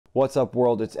What's up,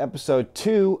 world? It's episode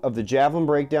 2 of the Javelin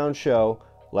Breakdown Show.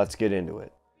 Let's get into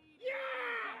it.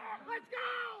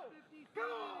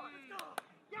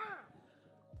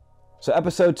 So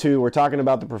episode 2, we're talking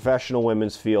about the professional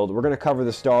women's field. We're going to cover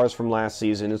the stars from last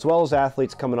season, as well as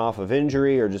athletes coming off of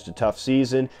injury or just a tough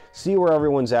season, see where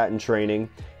everyone's at in training.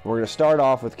 And we're going to start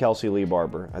off with Kelsey Lee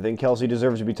Barber. I think Kelsey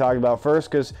deserves to be talked about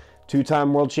first because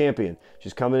two-time world champion.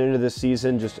 She's coming into this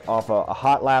season just off a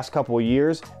hot last couple of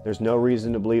years. There's no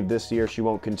reason to believe this year she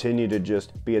won't continue to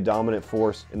just be a dominant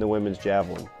force in the women's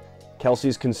javelin.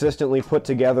 Kelsey's consistently put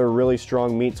together really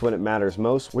strong meets when it matters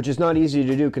most, which is not easy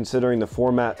to do considering the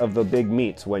format of the big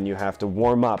meets when you have to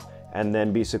warm up and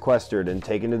then be sequestered and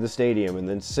taken to the stadium and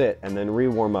then sit and then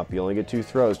re-warm up. You only get 2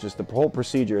 throws. Just the whole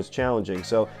procedure is challenging.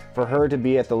 So for her to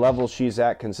be at the level she's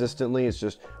at consistently is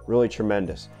just really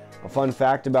tremendous. A fun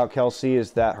fact about Kelsey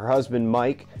is that her husband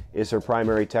Mike is her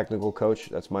primary technical coach.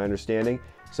 That's my understanding.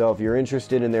 So if you're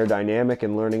interested in their dynamic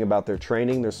and learning about their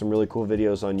training, there's some really cool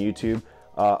videos on YouTube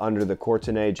under the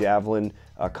Courtenay Javelin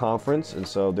conference. And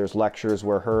so there's lectures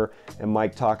where her and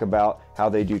Mike talk about how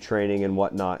they do training and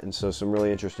whatnot. And so some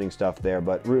really interesting stuff there.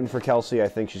 But rooting for Kelsey, I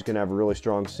think she's going to have a really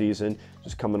strong season,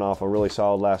 just coming off a really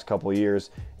solid last couple of years.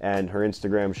 And her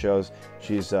Instagram shows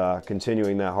she's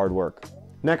continuing that hard work.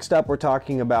 Next up, we're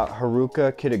talking about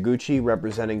Haruka Kitaguchi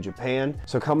representing Japan.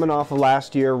 So coming off of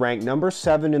last year, ranked number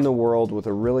 7 in the world with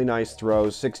a really nice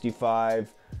throw,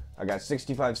 65. I got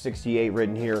 65, 68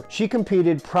 written here. She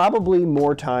competed probably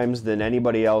more times than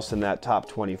anybody else in that top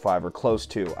 25 or close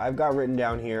to. I've got written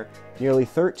down here nearly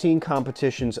 13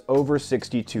 competitions over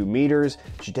 62 meters.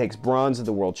 She takes bronze at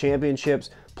the World Championships,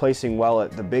 placing well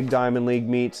at the Big Diamond League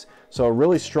meets. So a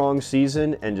really strong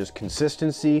season and just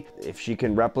consistency. If she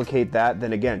can replicate that,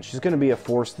 then again, she's going to be a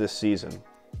force this season.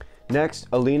 Next,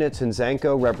 Alina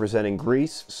Tinzenko representing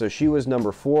Greece. So she was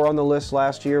number 4 on the list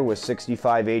last year with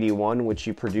 65.81, which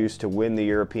she produced to win the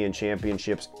European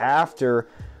Championships after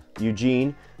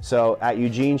Eugene. So at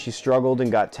Eugene, she struggled and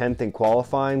got 10th in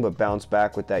qualifying, but bounced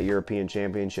back with that European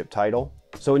Championship title.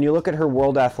 So when you look at her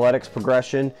world athletics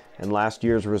progression and last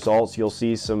year's results, you'll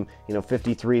see some,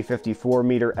 53, 54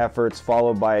 meter efforts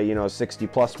followed by, a 60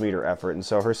 plus meter effort. And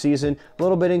so her season, a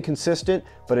little bit inconsistent,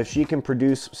 but if she can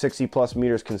produce 60 plus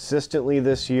meters consistently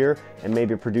this year and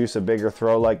maybe produce a bigger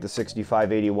throw like the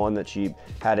 65.81 that she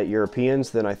had at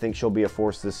Europeans, then I think she'll be a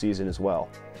force this season as well.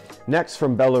 Next,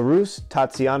 from Belarus,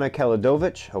 Tatiana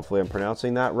Keladovic, hopefully I'm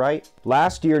pronouncing that right.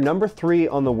 Last year, number 3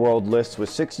 on the world list was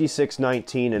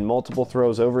 66.19 and multiple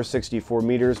throws over 64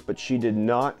 meters, but she did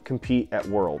not compete at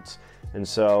Worlds. And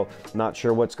so, not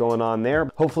sure what's going on there.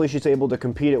 Hopefully she's able to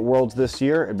compete at Worlds this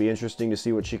year. It'd be interesting to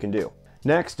see what she can do.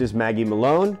 Next is Maggie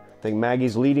Malone. I think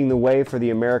Maggie's leading the way for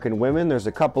the American women. There's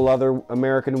a couple other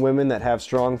American women that have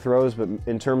strong throws, but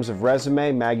in terms of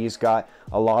resume, Maggie's got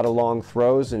a lot of long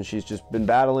throws and she's just been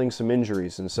battling some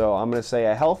injuries. And so I'm going to say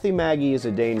a healthy Maggie is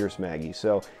a dangerous Maggie.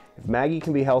 So if Maggie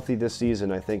can be healthy this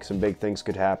season, I think some big things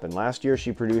could happen. Last year,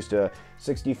 she produced a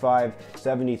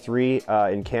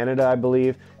 65.73 in Canada, I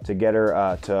believe, to get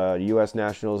her to U.S.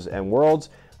 Nationals and Worlds,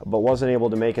 but wasn't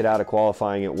able to make it out of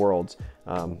qualifying at Worlds.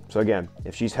 So again,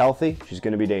 if she's healthy, she's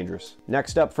going to be dangerous.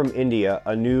 Next up from India,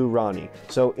 Anu Rani.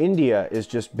 So India has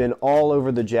just been all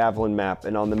over the javelin map,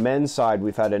 and on the men's side,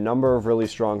 we've had a number of really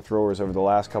strong throwers over the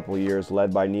last couple of years,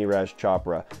 led by Neeraj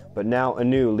Chopra. But now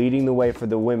Anu leading the way for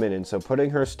the women, and so putting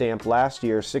her stamp last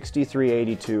year,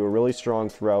 63.82, a really strong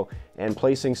throw, and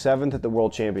placing 7th at the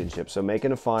World Championship. So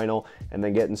making a final and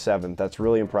then getting 7th. That's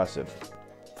really impressive.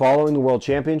 Following the World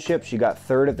Championship, she got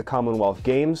 3rd at the Commonwealth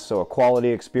Games, so a quality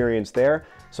experience there.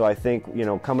 So I think,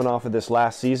 coming off of this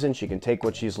last season, she can take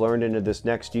what she's learned into this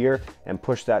next year and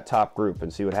push that top group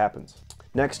and see what happens.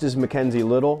 Next is Mackenzie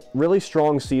Little. Really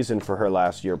strong season for her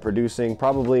last year, producing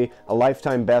probably a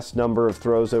lifetime best number of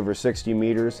throws over 60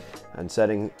 meters and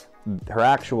setting her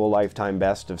actual lifetime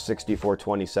best of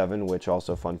 64.27, which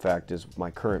also, fun fact, is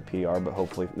my current PR, but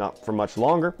hopefully not for much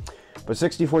longer. But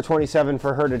 64.27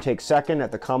 for her to take 2nd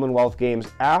at the Commonwealth Games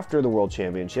after the World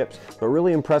Championships. But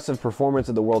really impressive performance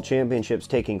at the World Championships,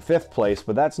 taking 5th place,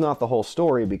 but that's not the whole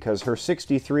story because her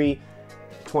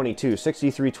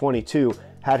 63.22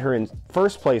 had her in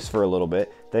 1st place for a little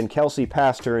bit, then Kelsey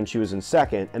passed her and she was in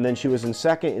 2nd, and then she was in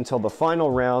 2nd until the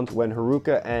final round when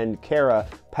Haruka and Kara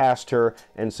passed her,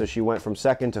 and so she went from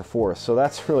 2nd to 4th. So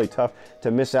that's really tough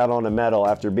to miss out on a medal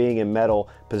after being in medal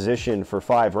position for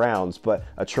 5 rounds, but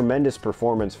a tremendous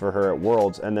performance for her at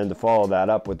Worlds, and then to follow that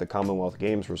up with the Commonwealth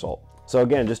Games result. So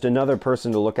again, just another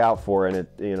person to look out for, and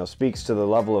it speaks to the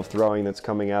level of throwing that's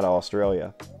coming out of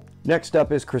Australia. Next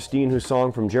up is Christine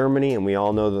Husong from Germany, and we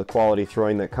all know the quality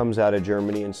throwing that comes out of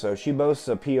Germany, and so she boasts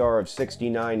a PR of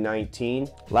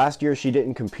 69.19. Last year she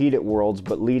didn't compete at Worlds,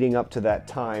 but leading up to that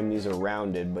time, these are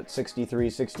rounded, but 63,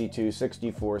 62,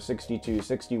 64, 62,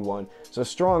 61, so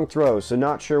strong throws. So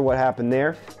not sure what happened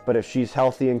there, but if she's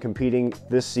healthy and competing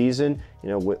this season, you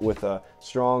know, with a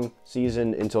strong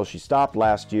season until she stopped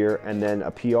last year, and then a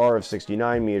PR of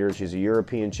 69 meters, she's a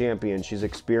European champion, she's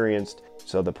experienced,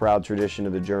 so the proud tradition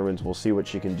of the Germans, we'll see what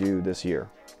she can do this year.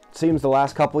 It seems the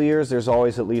last couple of years, there's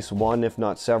always at least one, if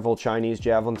not several, Chinese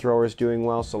javelin throwers doing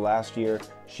well. So last year,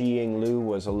 Shi Ying Lu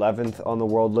was 11th on the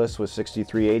world list with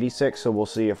 63.86, so we'll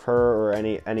see if her or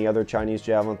any other Chinese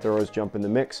javelin throwers jump in the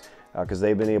mix, because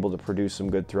they've been able to produce some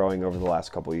good throwing over the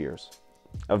last couple of years.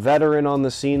 A veteran on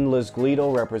the scene, Liz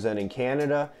Gleadle, representing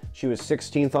Canada. She was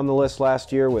 16th on the list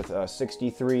last year with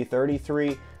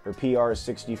 63.33. Her PR is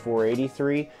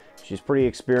 64.83. She's pretty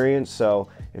experienced, so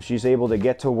if she's able to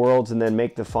get to Worlds and then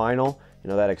make the final, you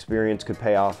know, that experience could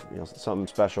pay off. You know, something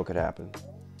special could happen.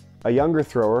 A younger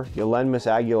thrower, Yolenmis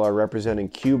Aguilar, representing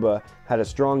Cuba, had a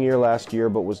strong year last year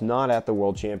but was not at the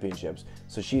World Championships.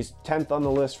 So she's 10th on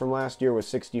the list from last year with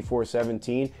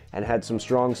 64.17 and had some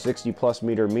strong 60-plus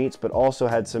meter meets, but also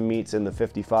had some meets in the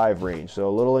 55 range. So a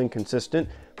little inconsistent,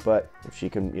 but if she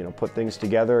can, you know, put things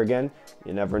together again,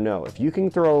 you never know. If you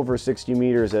can throw over 60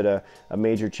 meters at a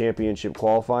major championship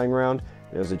qualifying round,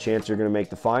 there's a chance you're going to make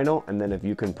the final, and then if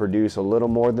you can produce a little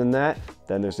more than that,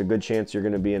 then there's a good chance you're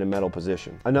going to be in a medal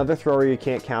position. Another thrower you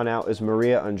can't count out is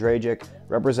Maria Andrzejczyk,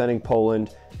 representing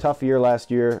Poland. Tough year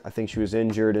last year. I think she was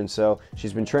injured, and so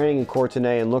she's been training in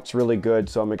Courtenay and looks really good,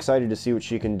 so I'm excited to see what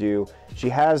she can do. She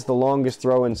has the longest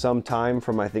throw in some time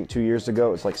from, I think, 2 years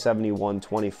ago. It's like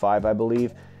 71.25, I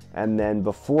believe. And then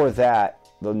before that,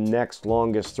 the next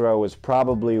longest throw was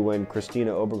probably when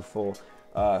Christina Obergefell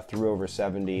threw over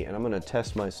 70, and I'm gonna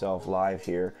test myself live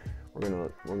here.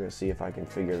 We're gonna see if I can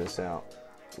figure this out.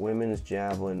 Women's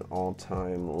javelin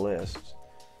all-time list.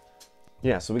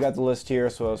 Yeah, so we got the list here.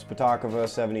 So Spotakova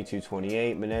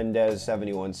 72.28, Menendez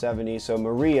 71.70. So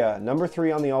Maria, number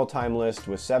 3 on the all-time list,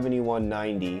 with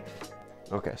 71.90.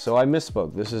 Okay, so I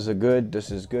misspoke. This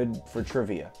is good for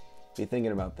trivia. Be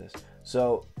thinking about this.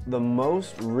 So the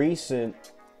most recent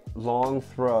long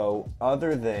throw,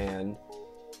 other than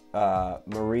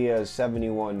Maria's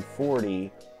 71.40,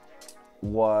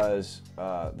 was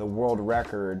the world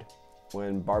record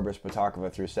when Barbara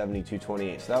Spotakova threw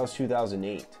 72.28. So that was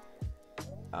 2008.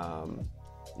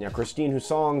 Now Christine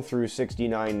Husong threw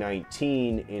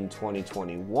 69.19 in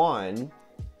 2021.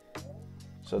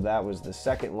 So that was the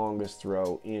second longest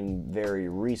throw in very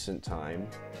recent time.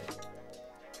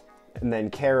 And then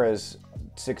Kara's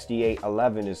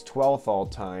 68.11 is 12th all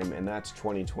time, and that's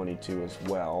 2022 as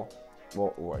well.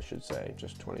 Well, or I should say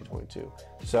just 2022.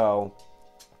 So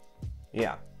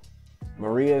yeah,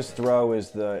 Maria's throw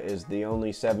is the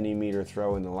only 70-meter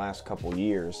throw in the last couple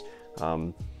years.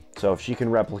 So if she can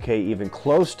replicate even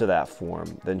close to that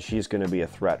form, then she's going to be a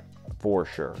threat for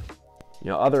sure.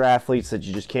 You know, other athletes that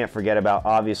you just can't forget about,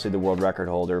 obviously the world record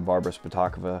holder, Barbara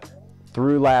Spotakova,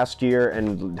 threw last year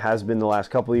and has been the last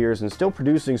couple of years and still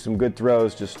producing some good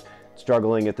throws, just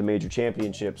struggling at the major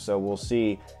championships. So we'll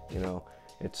see. You know,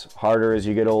 it's harder as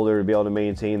you get older to be able to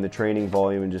maintain the training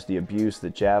volume and just the abuse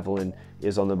that javelin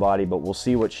is on the body, but we'll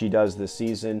see what she does this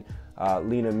season.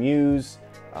 Lena Muse,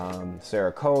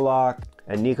 Sarah Kolak,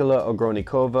 and Nikola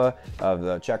Ogronikova of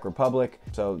the Czech Republic.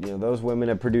 So, you know, those women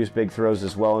have produced big throws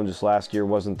as well, and just last year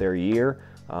wasn't their year.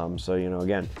 So, you know,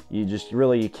 again, you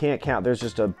can't count. There's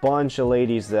just a bunch of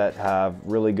ladies that have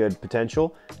really good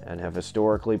potential and have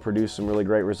historically produced some really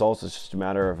great results. It's just a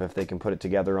matter of if they can put it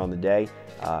together on the day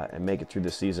and make it through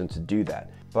the season to do that.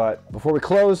 But before we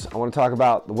close, I want to talk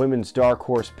about the women's dark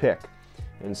horse pick.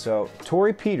 And so,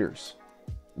 Tori Peters,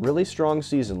 really strong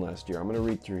season last year. I'm going to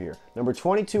read through here. Number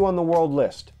 22 on the world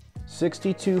list,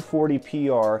 62.40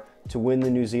 PR to win the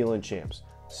New Zealand champs.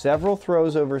 Several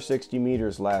throws over 60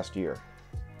 meters last year.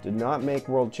 Did not make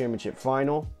World Championship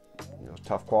final. You know,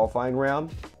 tough qualifying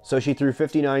round. So she threw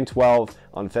 59.12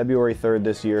 on February 3rd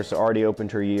this year, so already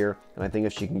opened her year. And I think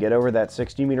if she can get over that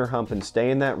 60-meter hump and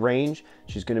stay in that range,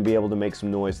 she's going to be able to make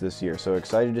some noise this year. So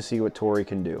excited to see what Tori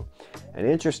can do. And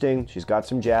interesting, she's got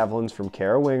some javelins from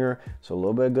Kara Winger, so a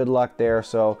little bit of good luck there.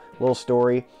 So little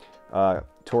story.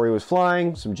 Tori was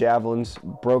flying, some javelins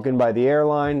broken by the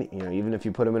airline. You know, even if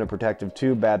you put them in a protective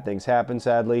tube, bad things happen,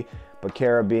 sadly. But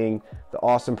Kara, being the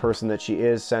awesome person that she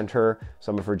is, sent her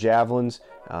some of her javelins.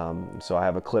 So I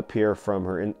have a clip here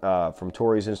from from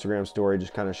Tori's Instagram story,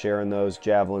 just kind of sharing those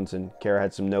javelins. And Kara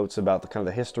had some notes about the kind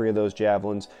of the history of those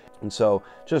javelins. And so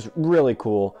just really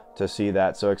cool to see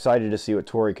that. So excited to see what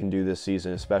Tori can do this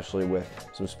season, especially with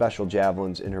some special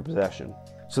javelins in her possession.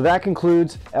 So that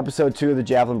concludes episode 2 of the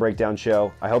Javelin Breakdown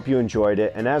Show. I hope you enjoyed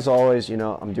it. And as always, you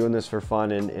know, I'm doing this for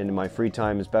fun and in my free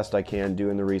time as best I can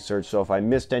doing the research. So if I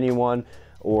missed anyone,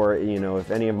 or, you know,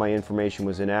 if any of my information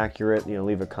was inaccurate, you know,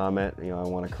 leave a comment. You know, I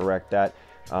want to correct that.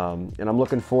 And I'm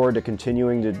looking forward to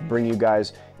continuing to bring you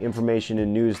guys information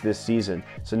and news this season.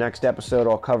 So next episode,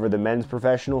 I'll cover the men's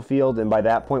professional field, and by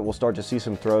that point, we'll start to see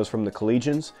some throws from the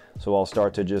collegians. So I'll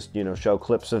start to just, you know, show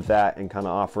clips of that and kind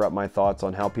of offer up my thoughts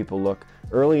on how people look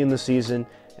early in the season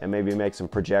and maybe make some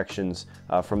projections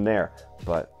from there.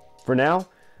 But for now,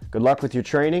 good luck with your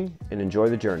training and enjoy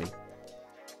the journey.